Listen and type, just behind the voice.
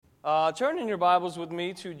Turn in your Bibles with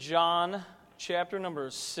me to John chapter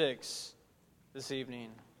number 6 this evening.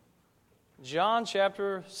 John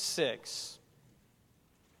chapter 6.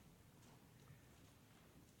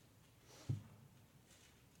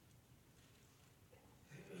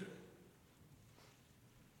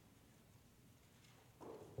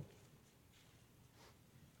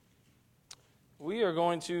 We are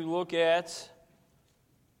going to look at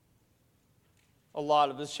a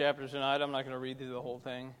lot of this chapter tonight. I'm not going to read through the whole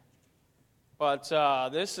thing.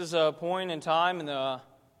 But this is a point in time in the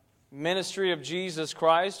ministry of Jesus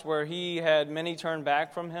Christ where he had many turn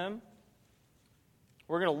back from him.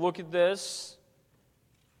 We're going to look at this,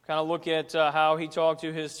 kind of look at how he talked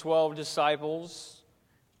to his 12 disciples,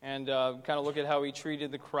 and kind of look at how he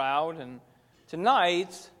treated the crowd. And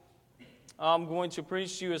tonight, I'm going to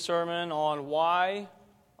preach to you a sermon on why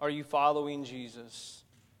are you following Jesus?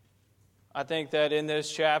 I think that in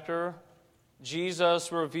this chapter,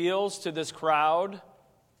 Jesus reveals to this crowd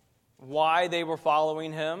why they were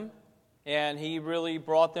following him, and he really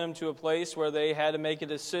brought them to a place where they had to make a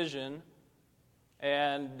decision,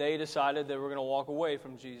 and they decided they were going to walk away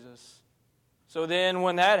from Jesus. So then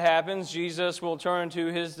when that happens, Jesus will turn to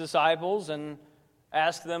his disciples and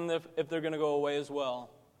ask them if they're going to go away as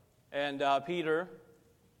well. And Peter,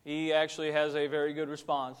 he actually has a very good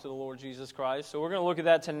response to the Lord Jesus Christ. So we're going to look at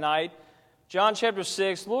that tonight. John chapter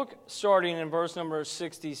 6, look starting in verse number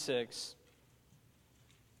 66.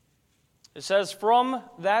 It says, "From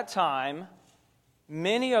that time,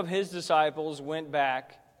 many of his disciples went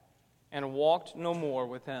back and walked no more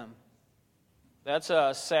with him." That's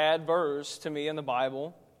a sad verse to me in the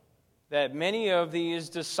Bible, that many of these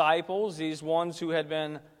disciples, these ones who had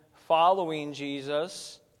been following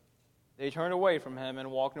Jesus, they turned away from him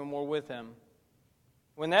and walked no more with him.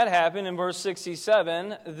 When that happened, in verse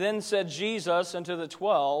 67, "Then said Jesus unto the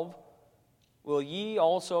 12, Will ye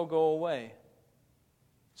also go away?"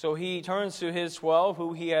 So he turns to his 12,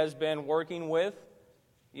 who he has been working with.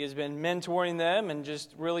 He has been mentoring them and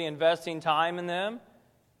just really investing time in them,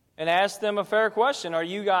 and asks them a fair question. Are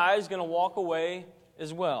you guys going to walk away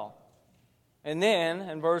as well? And then,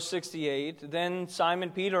 in verse 68, "Then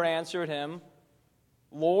Simon Peter answered him,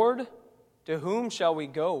 Lord, to whom shall we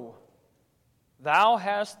go? Thou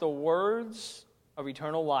hast the words of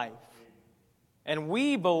eternal life. And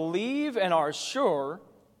we believe and are sure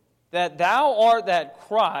that thou art that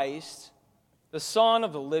Christ, the Son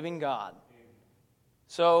of the living God."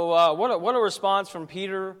 So what a response from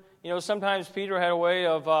Peter. You know, sometimes Peter had a way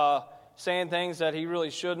of saying things that he really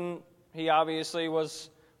shouldn't. He obviously was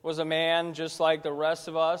a man just like the rest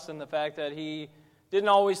of us, and the fact that he didn't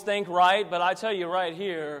always think right. But I tell you right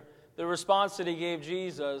here, the response that he gave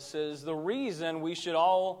Jesus is the reason we should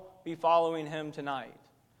all be following him tonight.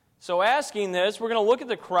 So asking this, we're going to look at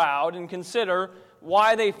the crowd and consider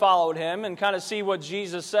why they followed him and kind of see what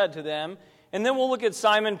Jesus said to them. And then we'll look at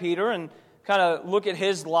Simon Peter and kind of look at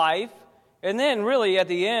his life. And then really at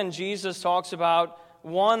the end, Jesus talks about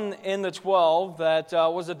one in the 12 that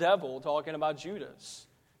was a devil, talking about Judas.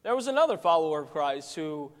 There was another follower of Christ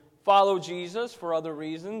who followed Jesus for other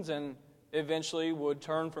reasons and eventually would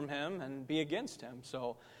turn from him and be against him.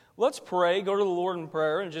 So let's pray, go to the Lord in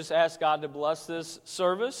prayer, and just ask God to bless this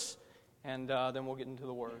service, and then we'll get into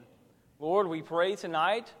the Word. Lord, we pray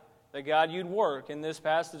tonight that, God, you'd work in this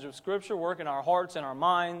passage of Scripture, work in our hearts and our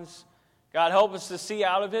minds. God, help us to see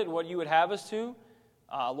out of it what you would have us to.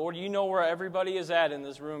 Lord, you know where everybody is at in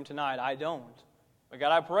this room tonight. I don't. But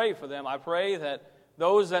God, I pray for them. I pray that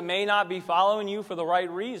those that may not be following you for the right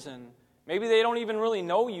reason, maybe they don't even really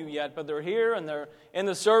know you yet, but they're here and they're in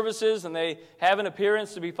the services and they have an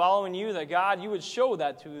appearance to be following you, that, God, you would show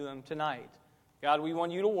that to them tonight. God, we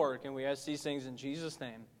want you to work, and we ask these things in Jesus'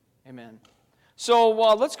 name. Amen. So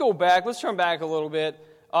let's go back. Let's turn back a little bit.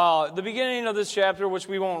 The beginning of this chapter, which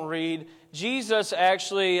we won't read, Jesus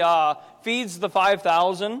actually feeds the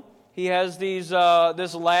 5,000. He has this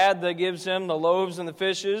lad that gives him the loaves and the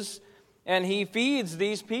fishes, and he feeds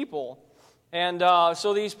these people. And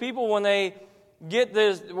so these people, when they get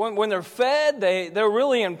this, when they're fed, they're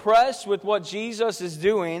really impressed with what Jesus is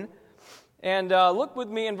doing. And look with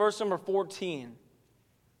me in verse number 14.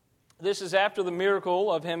 This is after the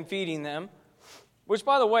miracle of him feeding them. Which,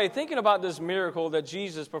 by the way, thinking about this miracle that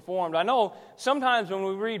Jesus performed, I know sometimes when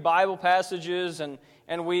we read Bible passages and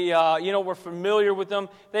we, we're familiar with them,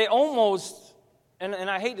 they almost, and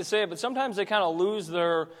I hate to say it, but sometimes they kind of lose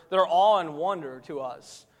their awe and wonder to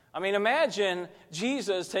us. I mean, imagine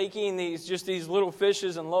Jesus taking these little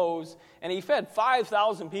fishes and loaves, and he fed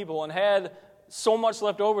 5,000 people and had so much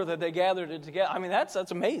left over that they gathered it together. I mean, that's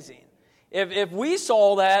amazing. If we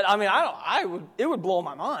saw that, I mean, it would blow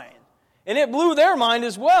my mind. And it blew their mind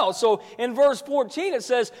as well. So in verse 14 it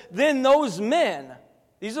says, then those men,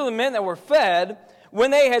 these are the men that were fed,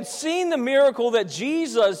 when they had seen the miracle that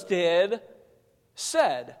Jesus did,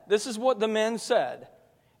 said, this is what the men said,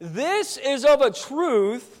 this is of a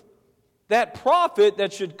truth that prophet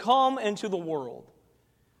that should come into the world.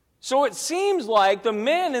 So it seems like the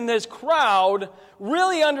men in this crowd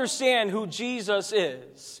really understand who Jesus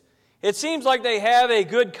is. It seems like they have a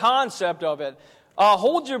good concept of it.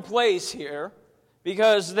 Hold your place here,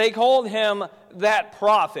 because they called him that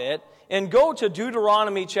prophet. And go to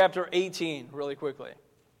Deuteronomy chapter 18 really quickly.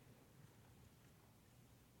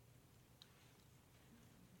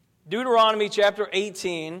 Deuteronomy chapter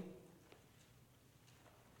 18.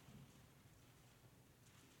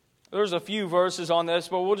 There's a few verses on this,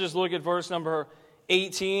 but we'll just look at verse number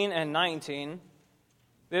 18 and 19.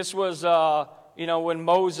 This was, when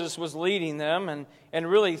Moses was leading them,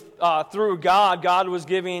 and really through God was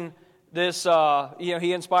giving this,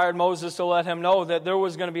 he inspired Moses to let him know that there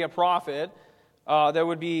was going to be a prophet that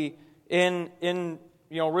would be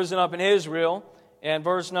risen up in Israel. And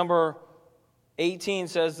verse number 18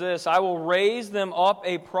 says this, I will raise them up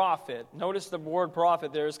a prophet. Notice the word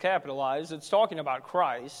prophet there is capitalized. It's talking about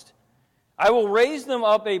Christ. I will raise them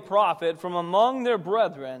up a prophet from among their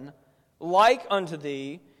brethren, like unto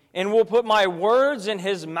thee, and will put my words in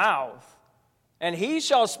his mouth. And he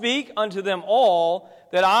shall speak unto them all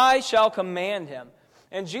that I shall command him.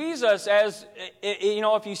 And Jesus, as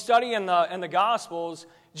if you study in the Gospels,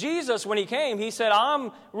 Jesus, when he came, he said,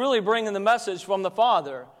 I'm really bringing the message from the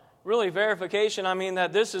Father. Really, verification,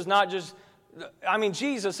 that this is not just,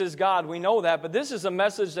 Jesus is God, we know that, but this is a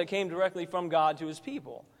message that came directly from God to his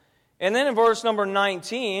people. And then in verse number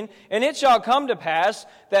 19, and it shall come to pass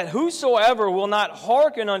that whosoever will not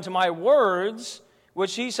hearken unto my words,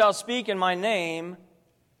 which he shall speak in my name,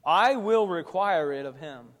 I will require it of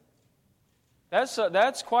him.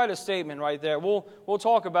 That's quite a statement right there. We'll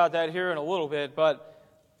talk about that here in a little bit. But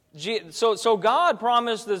so God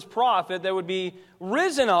promised this prophet that would be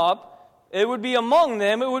risen up. It would be among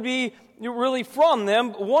them. It would be really from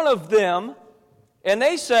them, one of them. And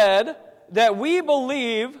they said that we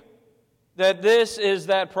believe that this is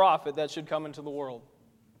that prophet that should come into the world.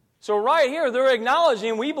 So right here, they're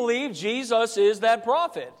acknowledging we believe Jesus is that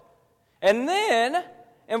prophet. And then,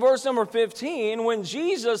 in verse number 15, when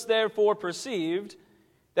Jesus therefore perceived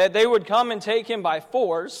that they would come and take him by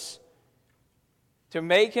force to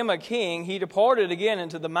make him a king, he departed again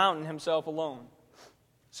into the mountain himself alone.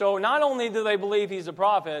 So not only do they believe he's a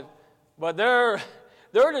prophet, but they're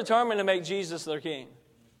determined to make Jesus their king.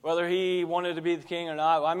 Whether he wanted to be the king or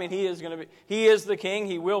not, he is the king,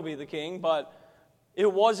 he will be the king, but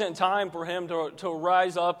it wasn't time for him to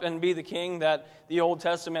rise up and be the king that the Old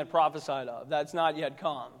Testament prophesied of. That's not yet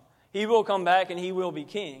come. He will come back and he will be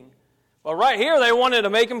king. But right here, they wanted to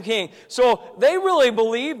make him king. So they really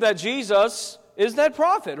believe that Jesus is that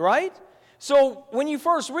prophet, right? So when you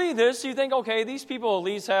first read this, you think, okay, these people at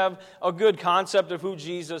least have a good concept of who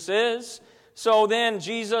Jesus is. So then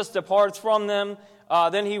Jesus departs from them.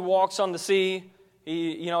 Then he walks on the sea.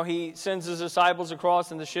 He sends his disciples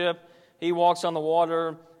across in the ship. He walks on the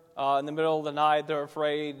water in the middle of the night. They're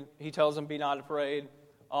afraid. He tells them, be not afraid.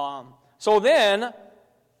 So then,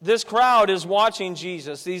 this crowd is watching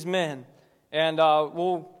Jesus, these men. And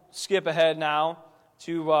we'll skip ahead now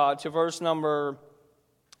to verse number,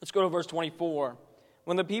 let's go to verse 24.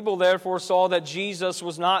 When the people therefore saw that Jesus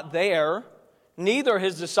was not there, neither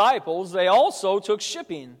his disciples, they also took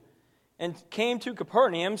shipping and came to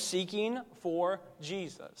Capernaum seeking for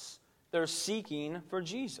Jesus. They're seeking for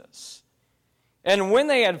Jesus. And when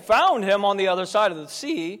they had found him on the other side of the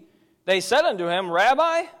sea, they said unto him,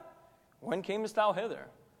 Rabbi, when camest thou hither?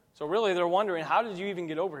 So really they're wondering, how did you even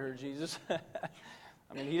get over here, Jesus?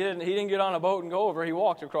 He didn't get on a boat and go over, he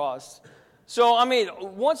walked across. So,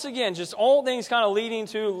 once again, just all things kind of leading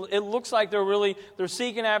to, it looks like they're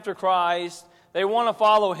seeking after Christ. They want to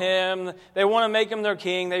follow him. They want to make him their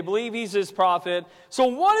king. They believe he's his prophet. So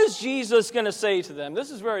what is Jesus going to say to them? This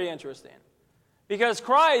is very interesting. Because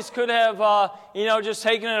Christ could have, just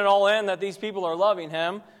taken it all in that these people are loving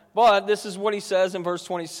him. But this is what he says in verse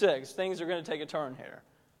 26. Things are going to take a turn here.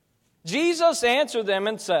 Jesus answered them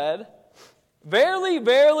and said, Verily,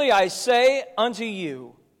 verily, I say unto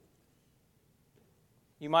you.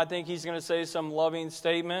 You might think he's going to say some loving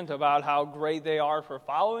statement about how great they are for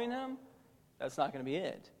following him. That's not going to be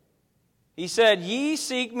it. He said, Ye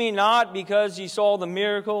seek me not because ye saw the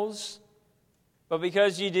miracles, but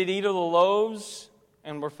because ye did eat of the loaves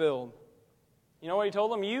and were filled. You know what he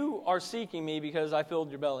told them? You are seeking me because I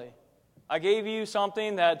filled your belly. I gave you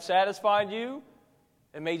something that satisfied you,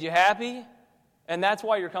 it made you happy, and that's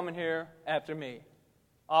why you're coming here after me.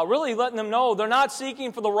 Really letting them know they're not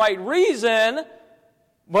seeking for the right reason,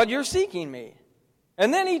 but you're seeking me.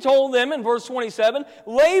 And then he told them in verse 27,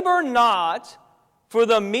 labor not for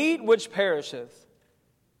the meat which perisheth,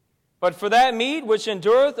 but for that meat which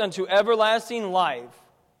endureth unto everlasting life,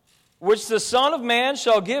 which the Son of Man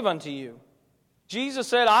shall give unto you. Jesus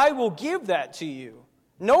said, I will give that to you.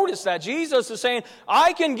 Notice that. Jesus is saying,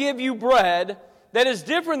 I can give you bread that is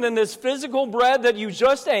different than this physical bread that you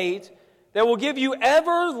just ate, that will give you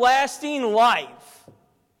everlasting life.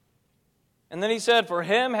 And then he said, for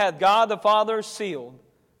him hath God the Father sealed,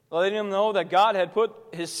 letting him know that God had put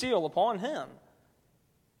his seal upon him.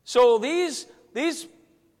 So these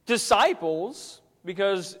disciples,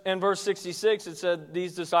 because in verse 66 it said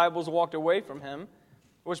these disciples walked away from him,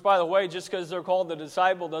 which, by the way, just because they're called the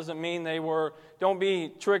disciple doesn't mean don't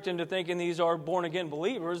be tricked into thinking these are born-again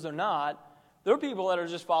believers. They're not. They're people that are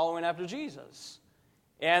just following after Jesus.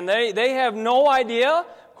 And they have no idea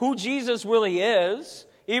who Jesus really is,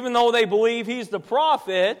 even though they believe he's the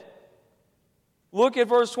prophet. Look at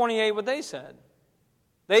verse 28, what they said.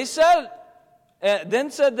 They said,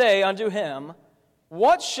 then said they unto him,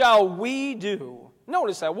 what shall we do?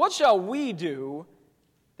 Notice that. What shall we do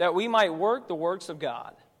that we might work the works of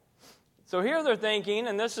God? So here they're thinking,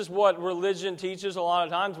 and this is what religion teaches a lot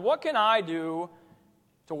of times, what can I do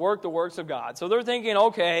to work the works of God? So they're thinking,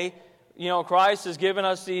 okay, Christ has given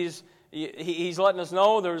us these, he's letting us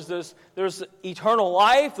know there's eternal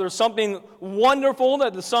life, there's something wonderful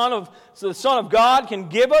that the Son of God can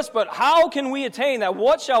give us, but how can we attain that?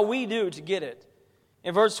 What shall we do to get it?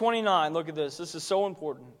 In verse 29, look at this. This is so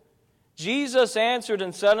important. Jesus answered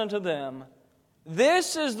and said unto them,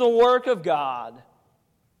 this is the work of God,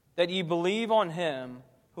 that ye believe on him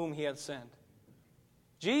whom he hath sent.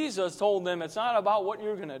 Jesus told them it's not about what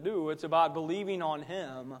you're going to do, it's about believing on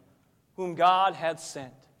him whom God hath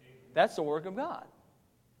sent. That's the work of God.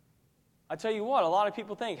 I tell you what, a lot of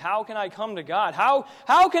people think, how can I come to God? How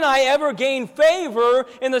can I ever gain favor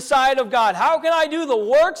in the sight of God? How can I do the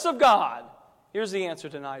works of God? Here's the answer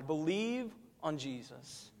tonight. Believe on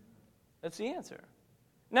Jesus. That's the answer.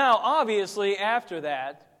 Now, obviously, after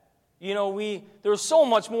that, there's so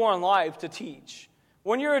much more in life to teach.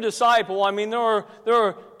 When you're a disciple, there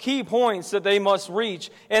are key points that they must reach.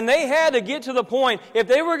 And they had to get to the point, if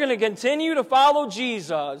they were going to continue to follow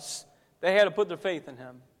Jesus, they had to put their faith in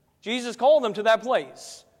him. Jesus called them to that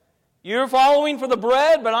place. You're following for the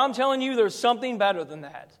bread, but I'm telling you there's something better than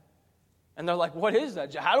that. And they're like, what is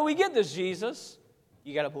that? How do we get this, Jesus?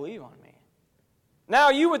 You got to believe on me. Now,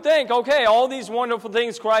 you would think, okay, all these wonderful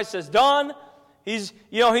things Christ has done, he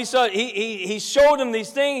showed them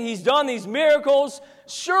these things, he's done these miracles,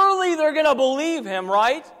 surely they're going to believe him,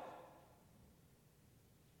 right?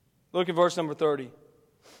 Look at verse number 30.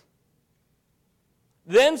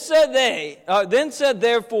 They said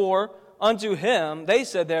therefore unto him,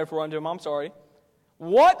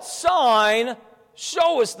 what sign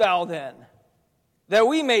showest thou then, that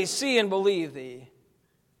we may see and believe thee?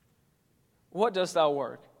 What dost thou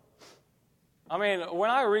work? When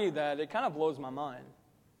I read that, it kind of blows my mind.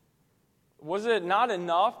 Was it not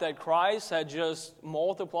enough that Christ had just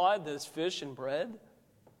multiplied this fish and bread?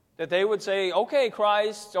 That they would say, okay,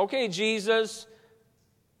 Christ, okay, Jesus,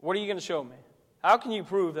 what are you going to show me? How can you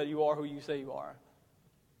prove that you are who you say you are?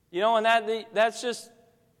 And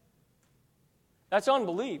that's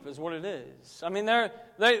unbelief is what it is.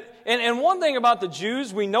 And one thing about the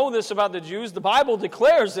Jews, we know this about the Jews, the Bible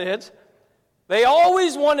declares it, they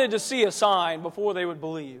always wanted to see a sign before they would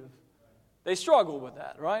believe. They struggled with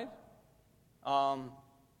that, right?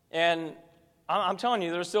 And I'm telling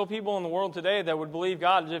you, there's still people in the world today that would believe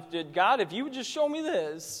God. If you would just show me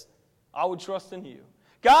this, I would trust in you.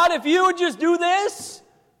 God, if you would just do this,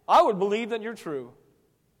 I would believe that you're true.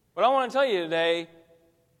 But I want to tell you today,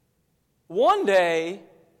 one day,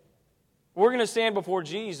 we're going to stand before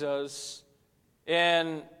Jesus,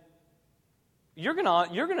 and you're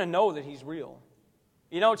going to know that he's real.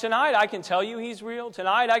 Tonight I can tell you he's real.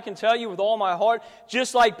 Tonight I can tell you with all my heart,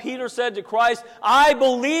 just like Peter said to Christ, I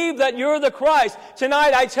believe that you're the Christ.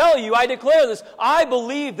 Tonight I tell you, I declare this, I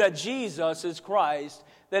believe that Jesus is Christ,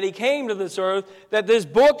 that he came to this earth, that this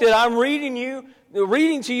book that I'm reading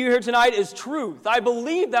to you here tonight is truth. I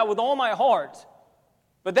believe that with all my heart.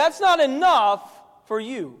 But that's not enough for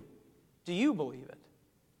you. Do you believe it?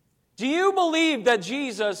 Do you believe that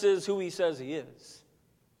Jesus is who he says he is?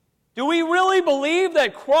 Do we really believe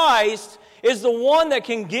that Christ is the one that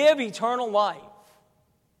can give eternal life?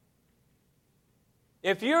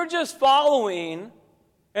 If you're just following,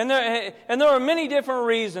 and there are many different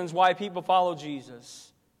reasons why people follow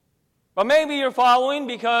Jesus. But maybe you're following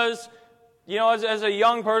because as a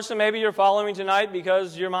young person, maybe you're following tonight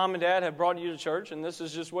because your mom and dad have brought you to church and this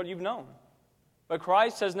is just what you've known. But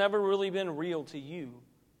Christ has never really been real to you.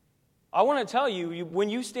 I want to tell you, when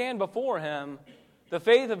you stand before Him, the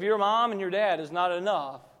faith of your mom and your dad is not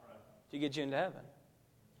enough to get you into heaven.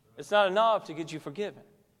 It's not enough to get you forgiven.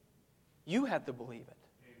 You have to believe it.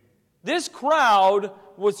 This crowd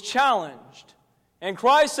was challenged. And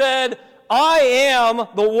Christ said, I am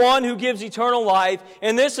the one who gives eternal life,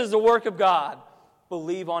 and this is the work of God.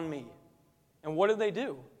 Believe on me. And what did they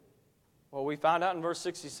do? Well, we found out in verse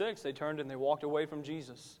 66, they turned and they walked away from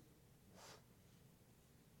Jesus.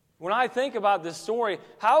 When I think about this story,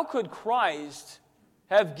 how could Christ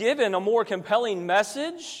have given a more compelling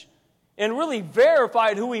message and really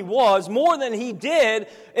verified who He was more than He did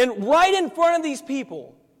and right in front of these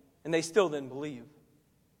people, and they still didn't believe?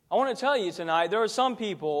 I want to tell you tonight, there are some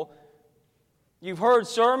people, you've heard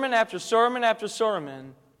sermon after sermon after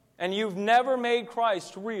sermon, and you've never made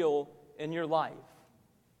Christ real in your life.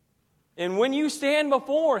 And when you stand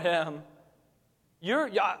before Him, you're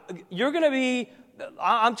going to be,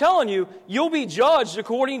 I'm telling you, you'll be judged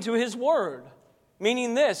according to His Word.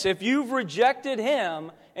 Meaning this, if you've rejected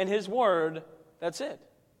Him and His Word, that's it.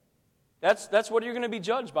 That's what you're going to be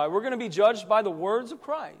judged by. We're going to be judged by the words of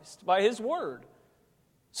Christ, by His Word.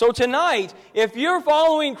 So tonight, if you're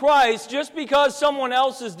following Christ just because someone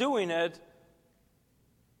else is doing it,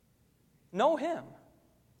 know Him.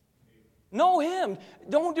 Know Him.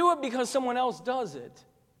 Don't do it because someone else does it.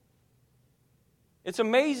 It's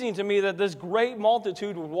amazing to me that this great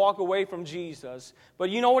multitude would walk away from Jesus. But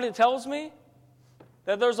you know what it tells me?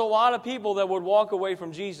 That there's a lot of people that would walk away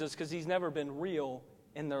from Jesus because He's never been real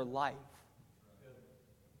in their life.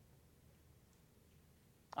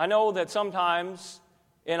 I know that sometimes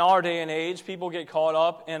in our day and age, people get caught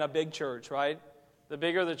up in a big church, right? The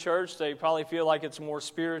bigger the church, they probably feel like it's more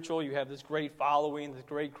spiritual. You have this great following, this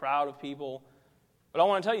great crowd of people. But I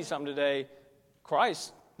want to tell you something today.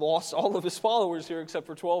 Christ lost all of His followers here except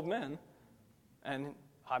for 12 men. And,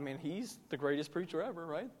 He's the greatest preacher ever,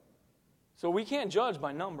 right? So we can't judge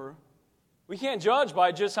by number. We can't judge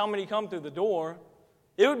by just how many come through the door.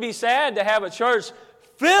 It would be sad to have a church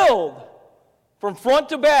filled from front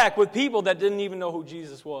to back with people that didn't even know who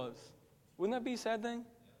Jesus was. Wouldn't that be a sad thing?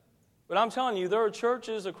 But I'm telling you, there are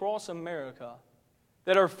churches across America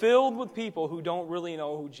that are filled with people who don't really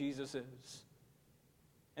know who Jesus is.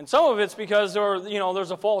 And some of it's because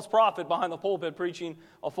there's a false prophet behind the pulpit preaching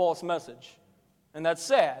a false message. And that's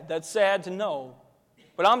sad. That's sad to know.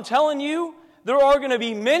 But I'm telling you, there are going to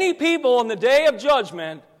be many people in the day of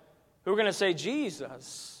judgment who are going to say,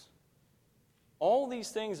 Jesus, all these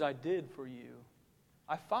things I did for you.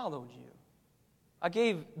 I followed you. I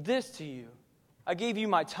gave this to you. I gave you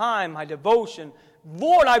my time, my devotion.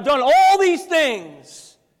 Lord, I've done all these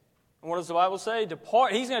things. And what does the Bible say?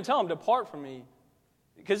 Depart. He's going to tell them, depart from me.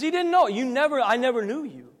 Because He didn't know. I never knew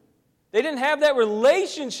you. They didn't have that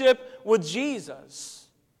relationship with Jesus.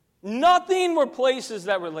 Nothing replaces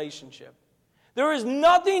that relationship. There is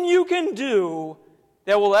nothing you can do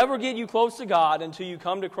that will ever get you close to God until you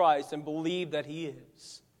come to Christ and believe that He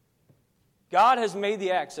is. God has made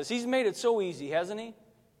the access. He's made it so easy, hasn't He?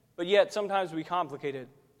 But yet, sometimes we complicate it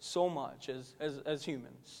so much as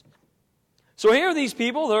humans. So here are these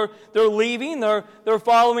people. They're leaving. They're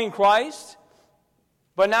following Christ.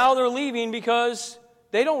 But now they're leaving because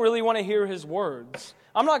they don't really want to hear His words.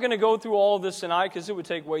 I'm not going to go through all of this tonight because it would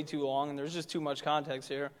take way too long, and there's just too much context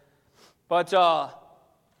here. But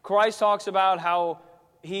Christ talks about how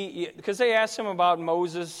because they asked Him about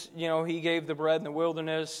Moses, He gave the bread in the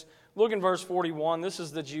wilderness. Look in verse 41. This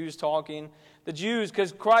is the Jews talking. The Jews,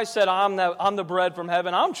 because Christ said, I'm the bread from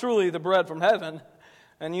heaven. I'm truly the bread from heaven,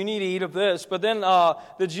 and you need to eat of this. But then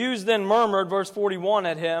the Jews then murmured, verse 41,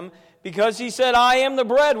 at Him, because He said, I am the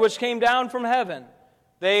bread which came down from heaven.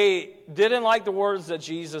 They didn't like the words that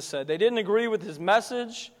Jesus said. They didn't agree with His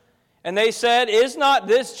message. And they said, is not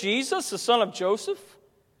this Jesus, the son of Joseph,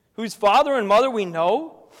 whose father and mother we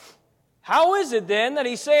know? How is it then that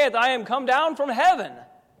He saith, I am come down from heaven?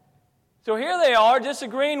 So here they are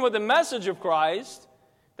disagreeing with the message of Christ.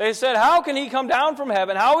 They said, how can He come down from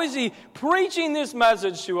heaven? How is He preaching this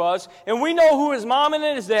message to us? And we know who His mom and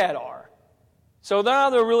His dad are. So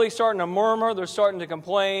now they're really starting to murmur. They're starting to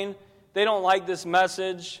complain. They don't like this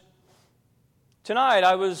message. Tonight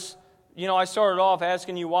I started off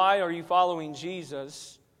asking you, why are you following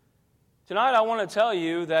Jesus? Tonight I want to tell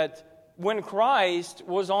you that when Christ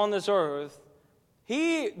was on this earth,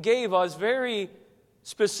 He gave us very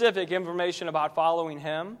specific information about following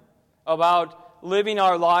Him, about living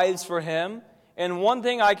our lives for Him. And one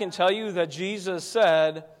thing I can tell you that Jesus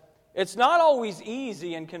said it's not always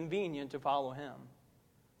easy and convenient to follow Him.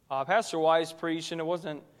 Pastor Wise preached, and it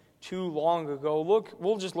wasn't too long ago.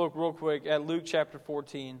 We'll just look real quick at Luke chapter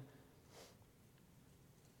 14.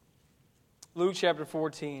 Luke chapter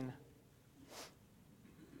 14.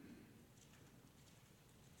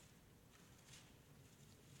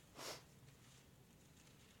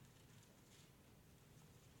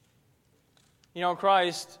 You know,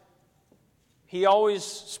 Christ, He always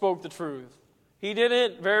spoke the truth. He did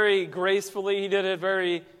it very gracefully. He did it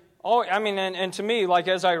very, and to me, like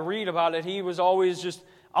as I read about it, He was always just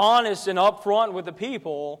honest and upfront with the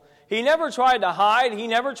people. He never tried to hide. He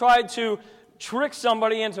never tried to trick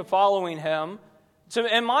somebody into following Him. So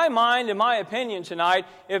in my mind, in my opinion tonight,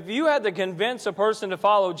 if you had to convince a person to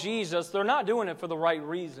follow Jesus, they're not doing it for the right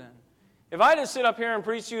reason. If I just sit up here and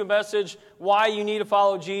preach to you a message why you need to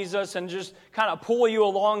follow Jesus and just kind of pull you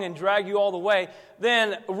along and drag you all the way,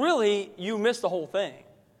 then really you miss the whole thing.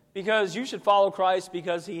 Because you should follow Christ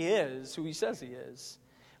because He is who He says He is.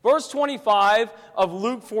 Verse 25 of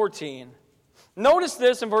Luke 14. Notice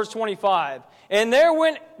this in verse 25. And there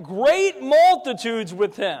went great multitudes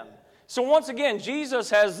with Him. So once again, Jesus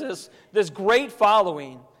has this great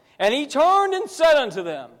following. And He turned and said unto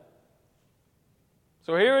them.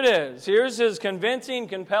 So here it is. Here's His convincing,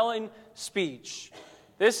 compelling speech.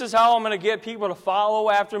 This is how I'm going to get people to follow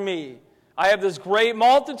after me. I have this great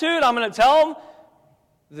multitude. I'm going to tell them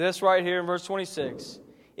this right here in verse 26.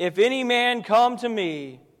 If any man come to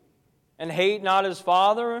me and hate not his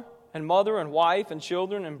father and mother and wife and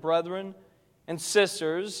children and brethren and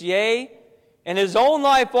sisters, yea, and his own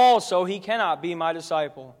life also, he cannot be my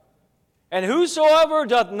disciple. And whosoever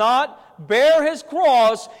doth not bear his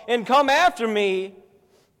cross and come after me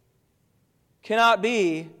cannot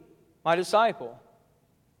be my disciple.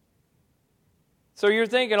 So you're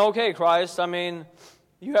thinking, okay, Christ,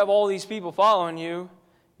 you have all these people following you.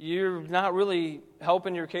 You're not really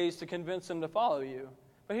helping your case to convince them to follow you.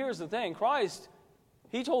 But here's the thing. Christ,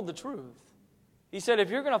 He told the truth. He said,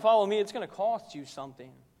 if you're going to follow me, it's going to cost you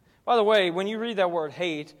something. By the way, when you read that word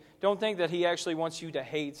hate, don't think that He actually wants you to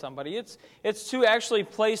hate somebody. It's to actually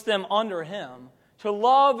place them under Him, to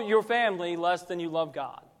love your family less than you love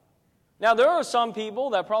God. Now, there are some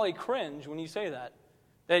people that probably cringe when you say that.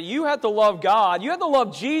 That you have to love God, you have to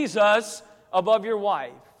love Jesus above your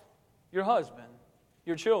wife, your husband,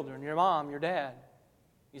 your children, your mom, your dad.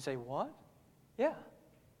 You say, what? Yeah.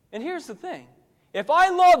 And here's the thing. If I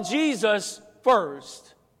love Jesus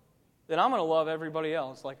first, then I'm going to love everybody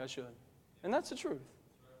else like I should. And that's the truth.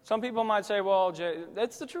 Some people might say, well, Jay,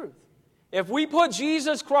 that's the truth. If we put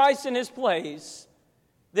Jesus Christ in His place,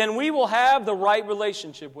 then we will have the right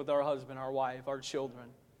relationship with our husband, our wife, our children.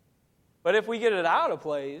 But if we get it out of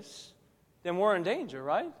place, then we're in danger,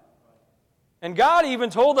 right? And God even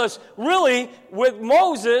told us, really, with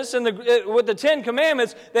Moses and with the Ten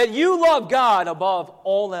Commandments, that you love God above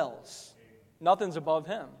all else. Nothing's above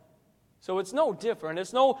Him. So it's no different.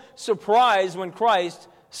 It's no surprise when Christ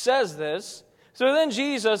says this. So then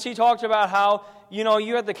Jesus, He talked about how,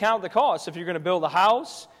 you have to count the cost. If you're going to build a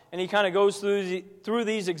house, and He kind of goes through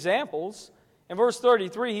these examples. In verse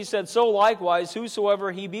 33, He said, so likewise,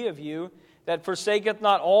 whosoever he be of you, that forsaketh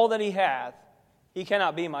not all that he hath, he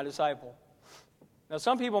cannot be my disciple. Now,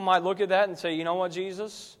 some people might look at that and say, you know what,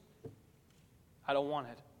 Jesus? I don't want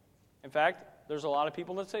it. In fact, there's a lot of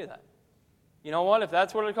people that say that. You know what? If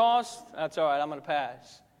that's what it costs, that's all right. I'm going to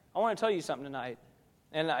pass. I want to tell you something tonight.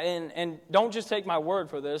 And don't just take my word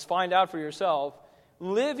for this. Find out for yourself.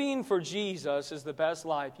 Living for Jesus is the best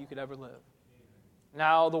life you could ever live.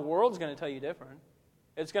 Now, the world's going to tell you different.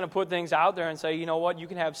 It's going to put things out there and say, you know what, you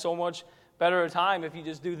can have so much better a time if you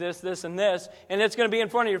just do this, this, and this, and it's going to be in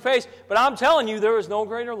front of your face. But I'm telling you, there is no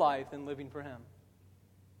greater life than living for Him.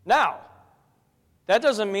 Now, that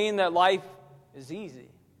doesn't mean that life is easy.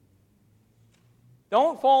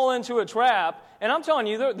 Don't fall into a trap. And I'm telling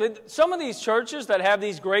you, some of these churches that have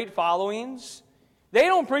these great followings, they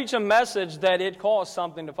don't preach a message that it costs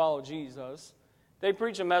something to follow Jesus. They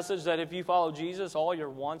preach a message that if you follow Jesus, all your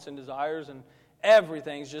wants and desires and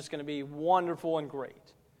everything's just going to be wonderful and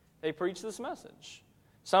great. They preach this message.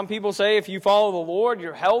 Some people say if you follow the Lord,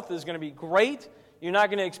 your health is going to be great. You're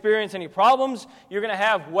not going to experience any problems. You're going to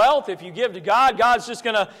have wealth. If you give to God, God's just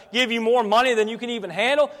going to give you more money than you can even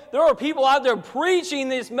handle. There are people out there preaching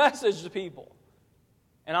this message to people.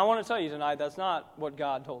 And I want to tell you tonight, that's not what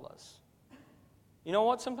God told us. You know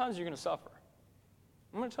what? Sometimes you're going to suffer.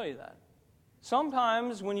 I'm going to tell you that.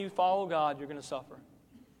 Sometimes when you follow God, you're going to suffer.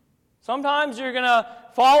 Sometimes you're going to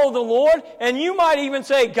follow the Lord, and you might even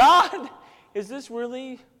say, God, is this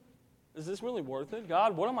really worth it?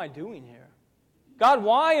 God, what am I doing here? God,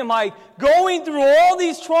 why am I going through all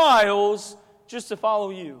these trials just to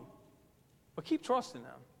follow you? But keep trusting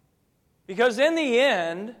Him. Because in the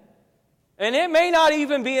end, and it may not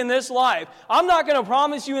even be in this life. I'm not going to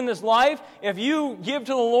promise you in this life, if you give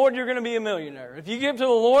to the Lord, you're going to be a millionaire. If you give to the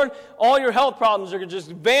Lord, all your health problems are going to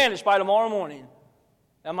just vanish by tomorrow morning.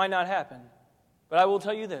 That might not happen. But I will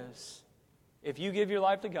tell you this. If you give your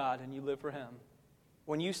life to God and you live for Him,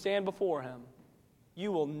 when you stand before Him,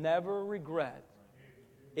 you will never regret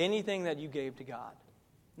anything that you gave to God.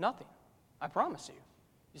 Nothing. I promise you.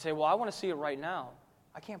 You say, well, I want to see it right now.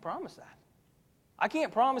 I can't promise that. I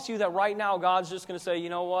can't promise you that right now God's just going to say, you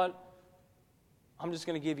know what? I'm just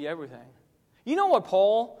going to give you everything. You know what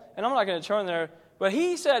Paul, and I'm not going to turn there, but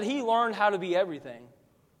he said he learned how to be everything.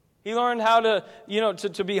 He learned how to,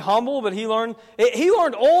 to be humble, but he learned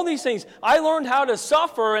all these things. I learned how to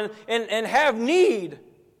suffer and have need.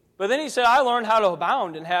 But then he said, I learned how to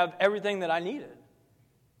abound and have everything that I needed.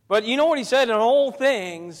 But you know what he said? In all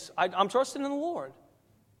things, I'm trusting in the Lord.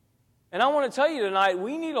 And I want to tell you tonight,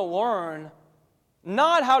 we need to learn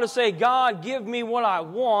not how to say, God, give me what I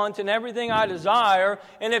want and everything I desire,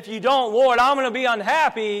 and if you don't, Lord, I'm going to be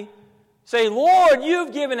unhappy. Say, Lord,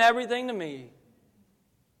 you've given everything to me.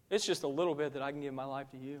 It's just a little bit that I can give my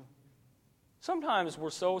life to you. Sometimes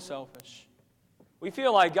we're so selfish. We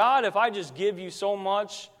feel like, God, if I just give you so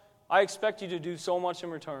much, I expect you to do so much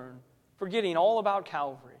in return. Forgetting all about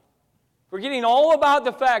Calvary. Forgetting all about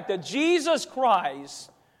the fact that Jesus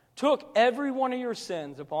Christ took every one of your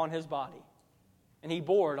sins upon His body. And He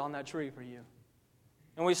bore it on that tree for you.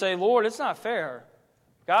 And we say, Lord, it's not fair.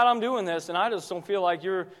 God, I'm doing this, and I just don't feel like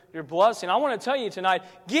you're blessing. I want to tell you tonight,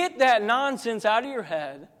 get that nonsense out of your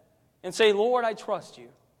head and say, Lord, I trust you.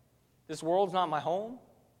 This world's not my home.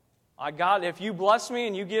 God, if you bless me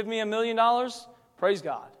and you give me $1 million, praise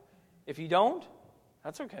God. If you don't,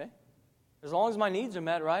 that's okay. As long as my needs are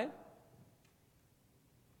met, right?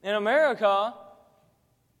 In America,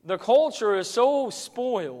 the culture is so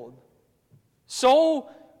spoiled, so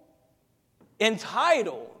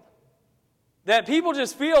entitled, that people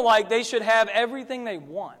just feel like they should have everything they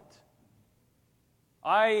want.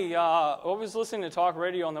 I was listening to talk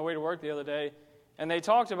radio on the way to work the other day, and they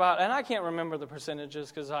talked about, and I can't remember the percentages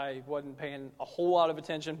because I wasn't paying a whole lot of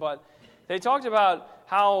attention, but they talked about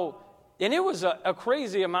how, and it was a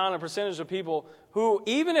crazy amount of percentage of people who,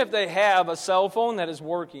 even if they have a cell phone that is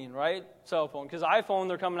working, right? Cell phone, because iPhone,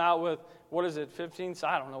 they're coming out with, 15?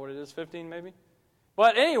 I don't know what it is, 15 maybe?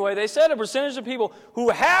 But anyway, they said a percentage of people who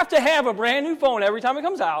have to have a brand new phone every time it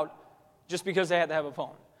comes out just because they have to have a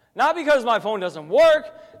phone. Not because my phone doesn't work,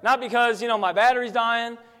 not because, my battery's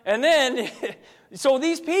dying. And then, so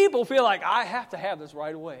these people feel like, I have to have this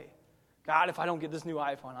right away. God, if I don't get this new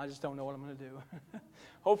iPhone, I just don't know what I'm going to do.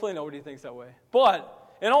 Hopefully nobody thinks that way.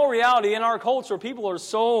 But in all reality, in our culture, people are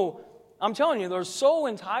so, I'm telling you, they're so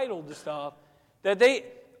entitled to stuff that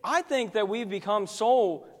I think that we've become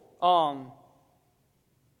so, so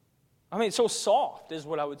soft is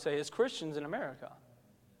what I would say as Christians in America,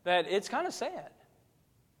 that it's kind of sad.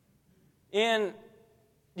 And,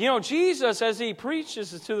 Jesus, as He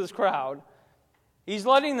preaches to this crowd, He's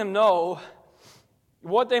letting them know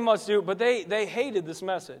what they must do, but they hated this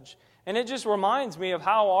message. And it just reminds me of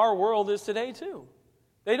how our world is today, too.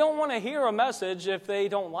 They don't want to hear a message if they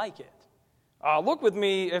don't like it. Look with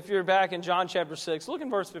me, if you're back in John chapter 6, look in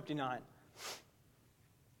verse 59.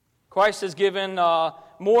 Christ has given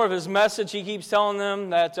more of His message. He keeps telling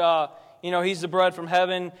them that, He's the bread from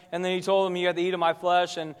heaven. And then He told them, you have to eat of my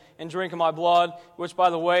flesh and drink of my blood, which, by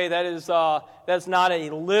the way, that's not a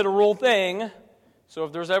literal thing. So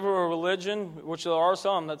if there's ever a religion, which there are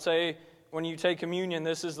some that say when you take communion,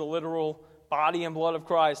 this is the literal body and blood of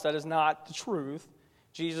Christ, that is not the truth.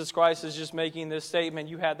 Jesus Christ is just making this statement,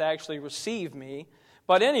 you have to actually receive me.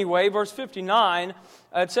 But anyway, verse 59,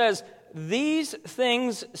 it says, these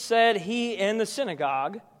things said He in the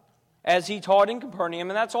synagogue, as He taught in Capernaum,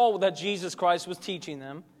 and that's all that Jesus Christ was teaching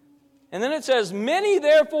them. And then it says, many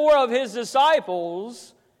therefore of His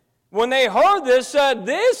disciples, when they heard this, said,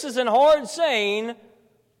 this is an hard saying,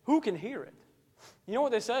 who can hear it? You know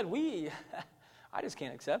what they said? I just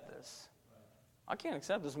can't accept this. I can't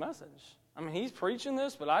accept this message. He's preaching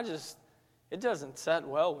this, but it doesn't set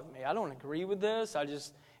well with me. I don't agree with this.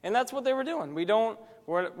 And that's what they were doing. We don't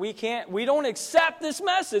accept this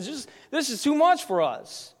message. This is too much for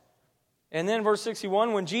us. And then verse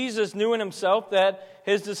 61, when Jesus knew in Himself that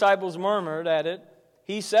His disciples murmured at it,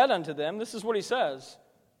 He said unto them, this is what He says,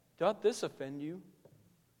 doth this offend you?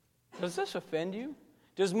 Does this offend you?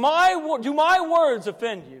 Do my words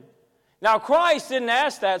offend you? Now Christ didn't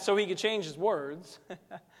ask that so He could change His words.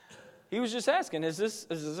 He was just asking, is this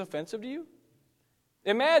offensive to you?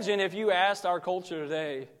 Imagine if you asked our culture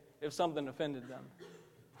today if something offended them.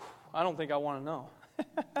 I don't think I want to know.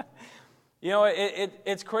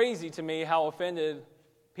 It's crazy to me how offended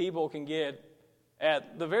people can get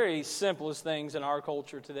at the very simplest things in our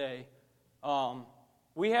culture today.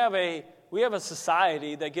 We have a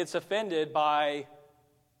society that gets offended by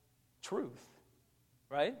truth,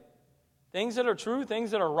 right? Things that are true,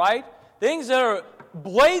 things that are right, things that are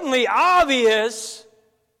blatantly obvious,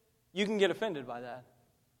 you can get offended by that.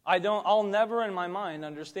 I'll never in my mind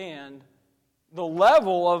understand the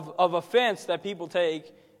level of offense that people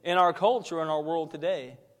take in our culture, in our world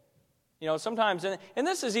today. Sometimes, and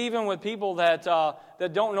this is even with people that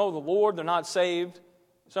don't know the Lord, they're not saved.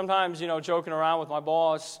 Sometimes, joking around with my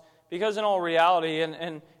boss, because in all reality,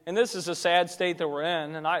 and this is a sad state that we're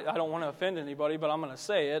in, and I don't want to offend anybody, but I'm going to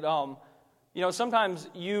say it. Sometimes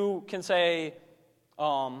you can say,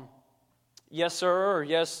 yes, sir, or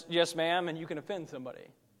yes, ma'am, and you can offend somebody.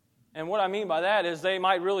 And what I mean by that is they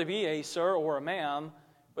might really be a sir or a ma'am,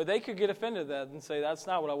 but they could get offended at that and say, that's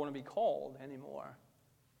not what I want to be called anymore.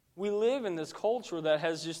 We live in this culture that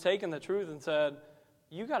has just taken the truth and said,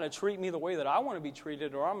 you got to treat me the way that I want to be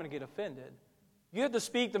treated or I'm going to get offended. You have to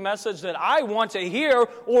speak the message that I want to hear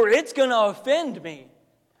or it's going to offend me.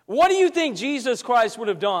 What do you think Jesus Christ would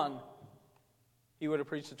have done? He would have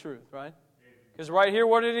preached the truth, right? Because right here,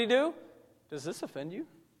 what did he do? Does this offend you?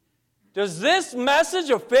 Does this message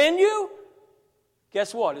offend you?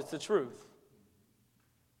 Guess what? It's the truth.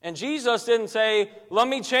 And Jesus didn't say, let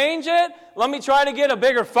me change it. Let me try to get a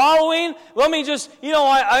bigger following. Let me just,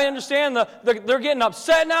 I understand they're getting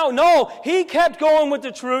upset now. No, he kept going with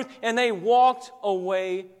the truth and they walked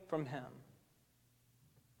away from him.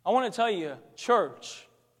 I want to tell you, church,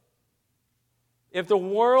 if the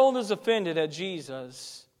world is offended at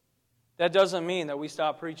Jesus, that doesn't mean that we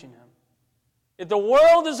stop preaching him. If the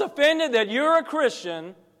world is offended that you're a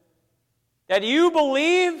Christian, that you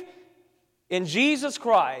believe in Jesus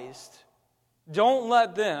Christ, don't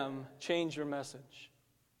let them change your message.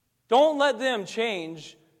 Don't let them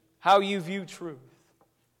change how you view truth.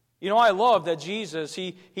 I love that Jesus,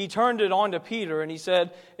 he turned it on to Peter and he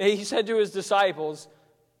said to his disciples,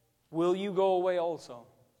 will you go away also?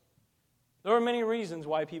 There are many reasons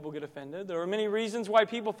why people get offended. There are many reasons why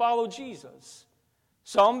people follow Jesus.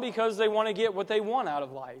 Some because they want to get what they want out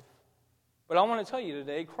of life. But I want to tell you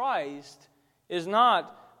today, Christ is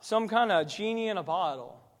not some kind of genie in a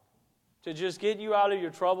bottle to just get you out of your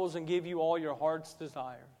troubles and give you all your heart's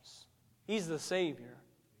desires. He's the Savior,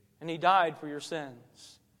 and He died for your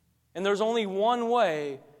sins. And there's only one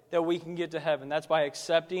way that we can get to heaven. That's by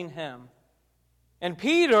accepting Him. And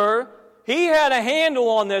Peter, he had a handle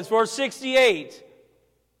on this, verse 68.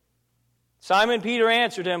 Simon Peter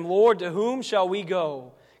answered him, Lord, to whom shall we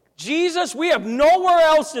go? Jesus, we have nowhere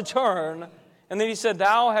else to turn. And then he said,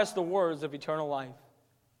 Thou hast the words of eternal life.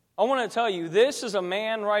 I want to tell you, this is a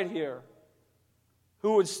man right here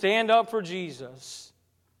who would stand up for Jesus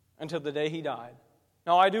until the day he died.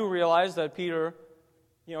 Now, I do realize that Peter,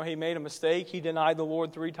 he made a mistake. He denied the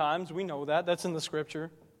Lord 3 times. We know that. That's in the Scripture.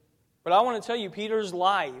 But I want to tell you, Peter's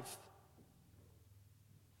life,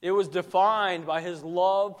 it was defined by his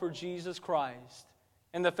love for Jesus Christ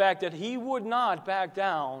and the fact that he would not back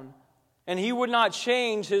down and he would not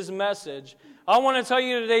change his message. I want to tell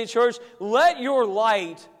you today, church, let your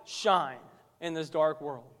light shine in this dark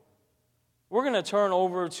world. We're going to turn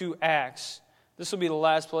over to Acts. This will be the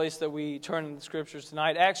last place that we turn in the Scriptures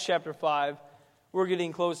tonight. Acts chapter 5. We're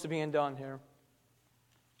getting close to being done here.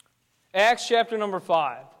 Acts chapter number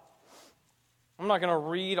 5. I'm not going to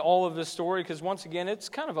read all of this story because, once again, it's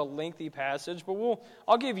kind of a lengthy passage, but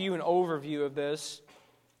I'll give you an overview of this.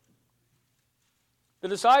 The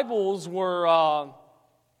disciples were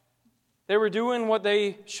doing what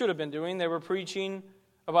they should have been doing. They were preaching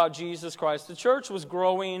about Jesus Christ. The church was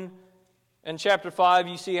growing. In chapter 5,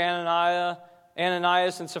 you see Ananias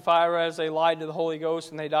and Sapphira as they lied to the Holy Ghost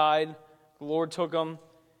and they died. The Lord took them.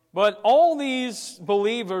 But all these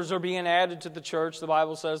believers are being added to the church, the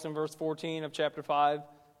Bible says in verse 14 of chapter 5.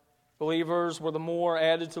 Believers were the more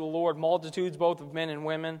added to the Lord, multitudes both of men and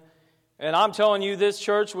women. And I'm telling you, this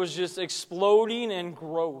church was just exploding in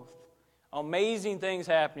growth. Amazing things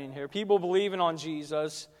happening here. People believing on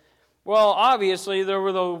Jesus. Well, obviously, there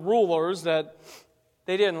were the rulers that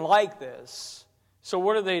they didn't like this. So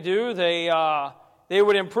what did they do? They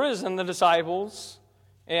would imprison the disciples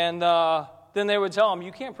and then they would tell them,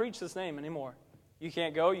 you can't preach this name anymore. You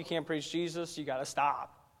can't go, you can't preach Jesus, you got to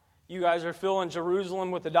stop. You guys are filling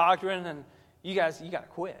Jerusalem with the doctrine, and you got to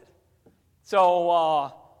quit.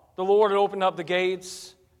 So the Lord had opened up the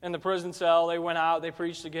gates in the prison cell. They went out, they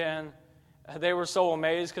preached again. they were so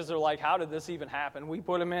amazed because they're like, how did this even happen? We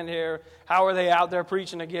put them in here. How are they out there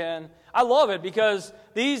preaching again? I love it because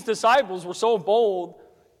these disciples were so bold.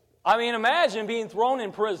 I mean, imagine being thrown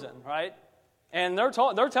in prison, right? And they're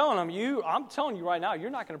telling them, I'm telling you right now, you're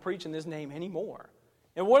not going to preach in this name anymore.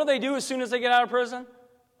 And what do they do as soon as they get out of prison?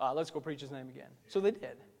 Let's go preach his name again. So they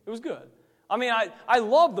did. It was good. I mean, I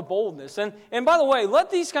love the boldness. And by the way, let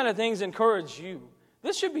these kind of things encourage you.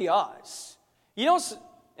 This should be us. You know,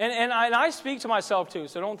 and I speak to myself too,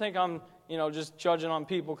 so don't think I'm, just judging on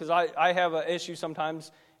people, because I have an issue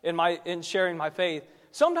sometimes in sharing my faith.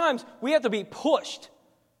 Sometimes we have to be pushed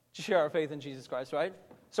to share our faith in Jesus Christ, right?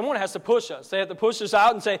 Someone has to push us. They have to push us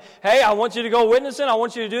out and say, hey, I want you to go witnessing. I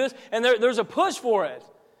want you to do this. And there's a push for it.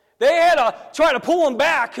 They had to try to pull them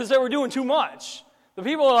back because they were doing too much. The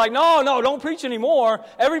people are like, no, don't preach anymore.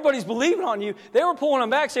 Everybody's believing on you. They were pulling them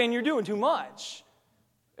back saying, you're doing too much.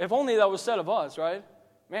 If only that was said of us, right?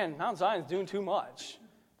 Man, Mount Zion's doing too much.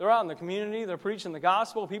 They're out in the community. They're preaching the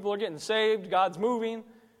gospel. People are getting saved. God's moving.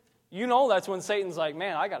 You know that's when Satan's like,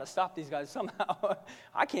 man, I got to stop these guys somehow.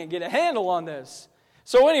 I can't get a handle on this.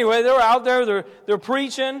 So anyway, they're out there. They're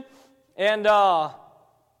preaching. And so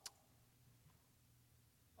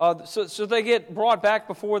they get brought back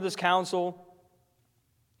before this council.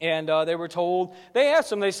 And they were told, they asked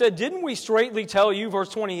them, they said, didn't we straightly tell you, verse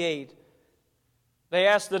 28, they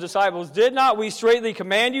asked the disciples, did not we straightly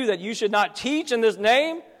command you that you should not teach in this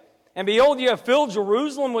name? And behold, you have filled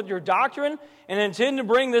Jerusalem with your doctrine and intend to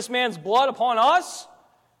bring this man's blood upon us?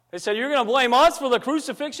 They said, you're going to blame us for the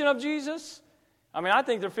crucifixion of Jesus? I mean, I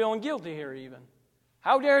think they're feeling guilty here even.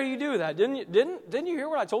 How dare you do that? Didn't you hear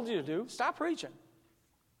what I told you to do? Stop preaching.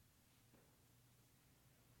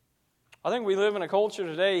 I think we live in a culture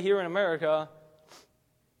today here in America.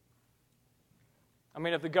 I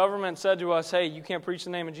mean, if the government said to us, hey, you can't preach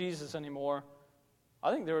the name of Jesus anymore,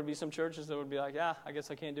 I think there would be some churches that would be like, yeah, I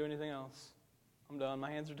guess I can't do anything else. I'm done.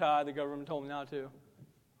 My hands are tied. The government told me not to.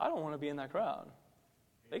 I don't want to be in that crowd.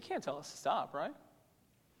 They can't tell us to stop, right?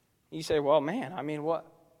 You say, well, man, I mean, what?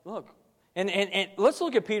 Look. And let's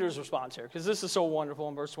look at Peter's response here, because this is so wonderful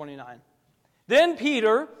in verse 29. Then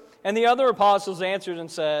Peter and the other apostles answered and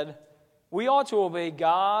said, we ought to obey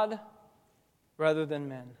God rather than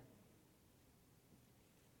men.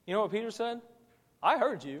 You know what Peter said? I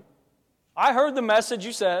heard you. I heard the message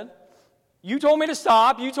you said. You told me to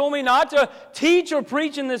stop. You told me not to teach or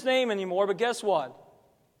preach in this name anymore. But guess what?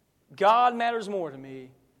 God matters more to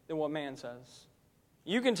me than what man says.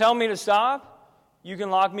 You can tell me to stop. You can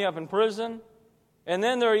lock me up in prison. And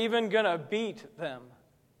then they're even going to beat them.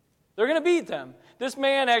 They're going to beat them. This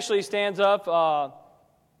man actually stands up,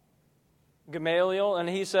 Gamaliel, and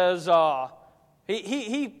he says,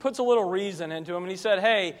 he puts a little reason into him, and he said,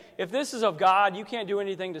 hey, if this is of God, you can't do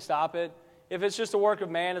anything to stop it. If it's just a work of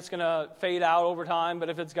man, it's going to fade out over time, but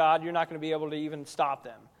if it's God, you're not going to be able to even stop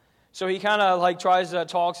them. So he kind of tries to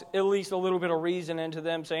talk at least a little bit of reason into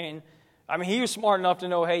them, saying, I mean, he was smart enough to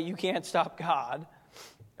know, hey, you can't stop God.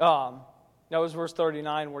 That was verse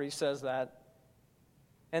 39 where he says that.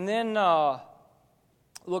 And then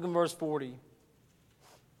look in verse 40.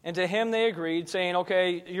 And to him they agreed, saying,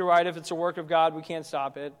 okay, you're right, if it's a work of God, we can't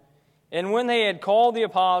stop it. And when they had called the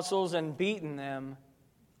apostles and beaten them,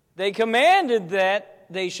 they commanded that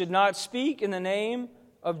they should not speak in the name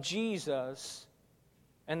of Jesus,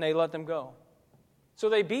 and they let them go. So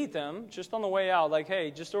they beat them just on the way out, like, hey,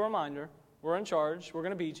 just a reminder, we're in charge, we're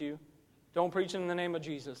going to beat you. Don't preach in the name of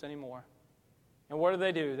Jesus anymore. And what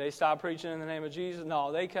do? They stopped preaching in the name of Jesus?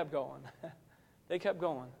 No, they kept going. They kept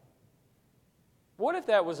going. What if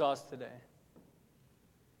that was us today?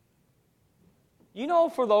 You know,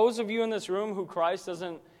 for those of you in this room who Christ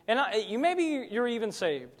doesn't, and maybe you're even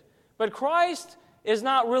saved, but Christ is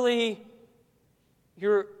not really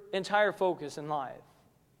your entire focus in life.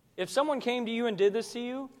 If someone came to you and did this to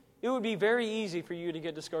you, it would be very easy for you to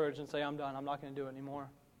get discouraged and say, I'm done, I'm not going to do it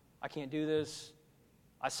anymore. I can't do this.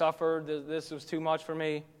 I suffered, this was too much for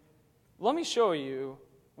me. Let me show you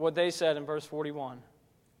what they said in verse 41.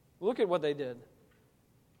 Look at what they did.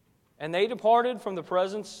 And they departed from the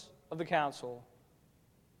presence of the council,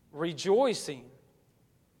 rejoicing.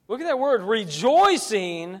 Look at that word,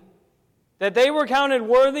 rejoicing that they were counted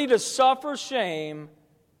worthy to suffer shame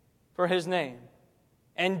for his name.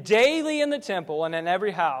 And daily in the temple and in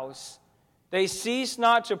every house, they ceased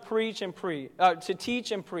not to to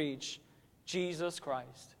teach and preach Jesus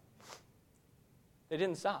Christ. They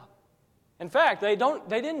didn't stop. In fact, they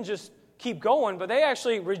didn't just keep going, but they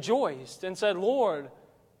actually rejoiced and said, Lord,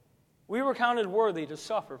 we were counted worthy to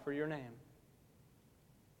suffer for your name.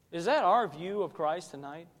 Is that our view of Christ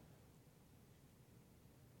tonight?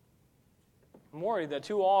 I'm worried that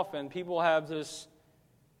too often people have this,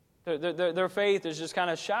 their faith is just kind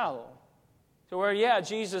of shallow. To where, yeah,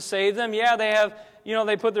 Jesus saved them. Yeah, they have,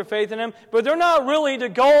 they put their faith in Him. But they're not really to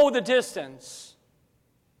go the distance.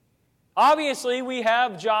 Obviously, we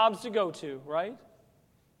have jobs to go to, right?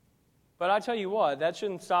 But I tell you what, that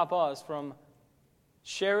shouldn't stop us from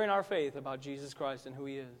sharing our faith about Jesus Christ and who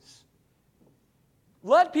He is.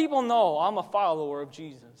 Let people know I'm a follower of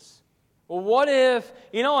Jesus. Well, what if,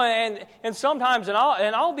 and sometimes, and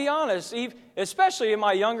I'll be honest, especially in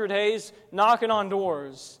my younger days, knocking on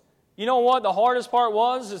doors, you know what the hardest part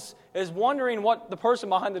is wondering what the person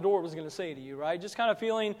behind the door was going to say to you, right? Just kind of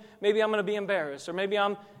feeling maybe I'm going to be embarrassed, or maybe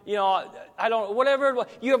I'm, I don't, whatever.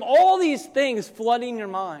 You have all these things flooding your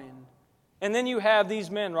mind. And then you have these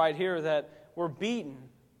men right here that were beaten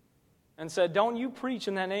and said, don't you preach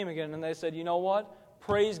in that name again. And they said, you know what?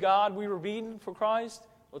 Praise God, we were beaten for Christ.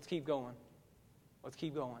 Let's keep going. Let's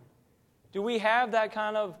keep going. Do we have that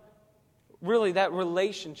kind of, really, that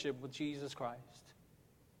relationship with Jesus Christ?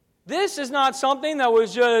 This is not something that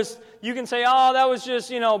was just, you can say, oh, that was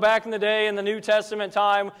just, back in the day in the New Testament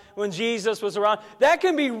time when Jesus was around. That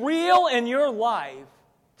can be real in your life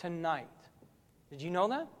tonight. Did you know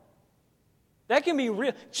that? That can be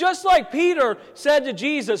real. Just like Peter said to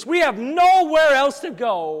Jesus, we have nowhere else to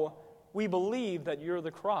go. We believe that you're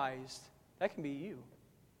the Christ. That can be you.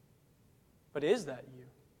 But is that you?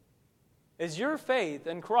 Is your faith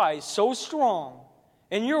in Christ so strong,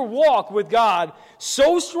 and your walk with God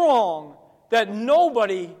so strong, that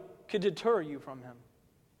nobody could deter you from Him?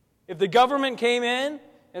 If the government came in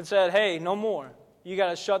and said, hey, no more, you got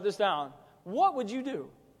to shut this down, what would you do?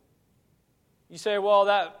 You say, well,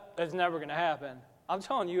 that's never going to happen. I'm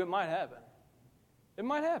telling you, it might happen. It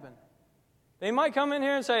might happen. They might come in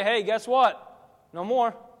here and say, hey, guess what? No more.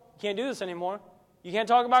 You can't do this anymore. You can't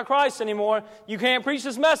talk about Christ anymore. You can't preach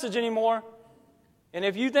this message anymore. And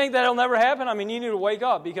if you think that'll never happen, you need to wake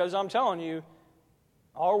up, because I'm telling you,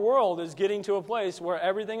 our world is getting to a place where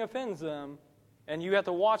everything offends them, and you have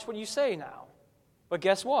to watch what you say now. But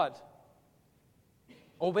guess what?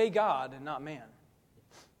 Obey God and not man.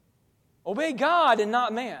 Obey God and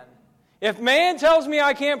not man. If man tells me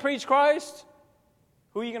I can't preach Christ,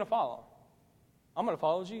 who are you going to follow? I'm going to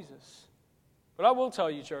follow Jesus. But I will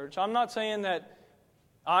tell you, church, I'm not saying that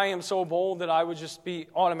I am so bold that I would just be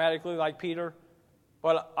automatically like Peter,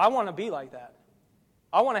 but I want to be like that.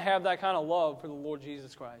 I want to have that kind of love for the Lord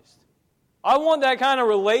Jesus Christ. I want that kind of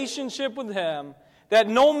relationship with Him, that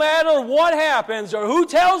no matter what happens or who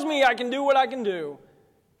tells me I can do what I can do,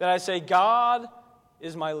 that I say, God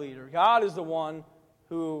is my leader. God is the one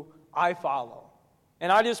who I follow.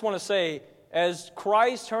 And I just want to say, as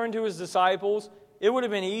Christ turned to His disciples, it would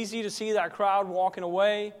have been easy to see that crowd walking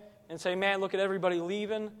away and say, man, look at everybody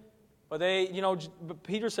leaving. But but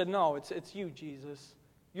Peter said, no, it's you, Jesus.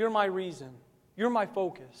 You're my reason. You're my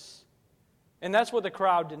focus. And that's what the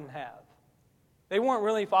crowd didn't have. They weren't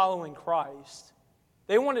really following Christ.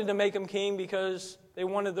 They wanted to make Him king because they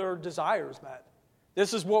wanted their desires met.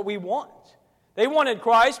 This is what we want. They wanted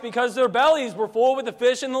Christ because their bellies were full with the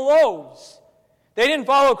fish and the loaves. They didn't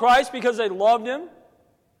follow Christ because they loved Him.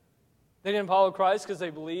 They didn't follow Christ because they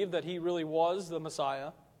believed that He really was the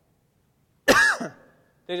Messiah.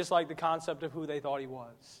 They just liked the concept of who they thought He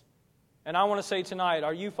was. And I want to say tonight,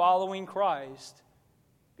 are you following Christ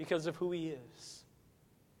because of who He is?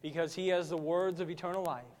 Because He has the words of eternal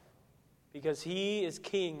life? Because He is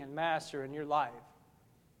King and Master in your life?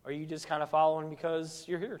 Or are you just kind of following because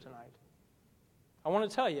you're here tonight? I want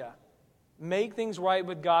to tell you, make things right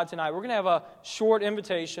with God tonight. We're going to have a short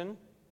invitation.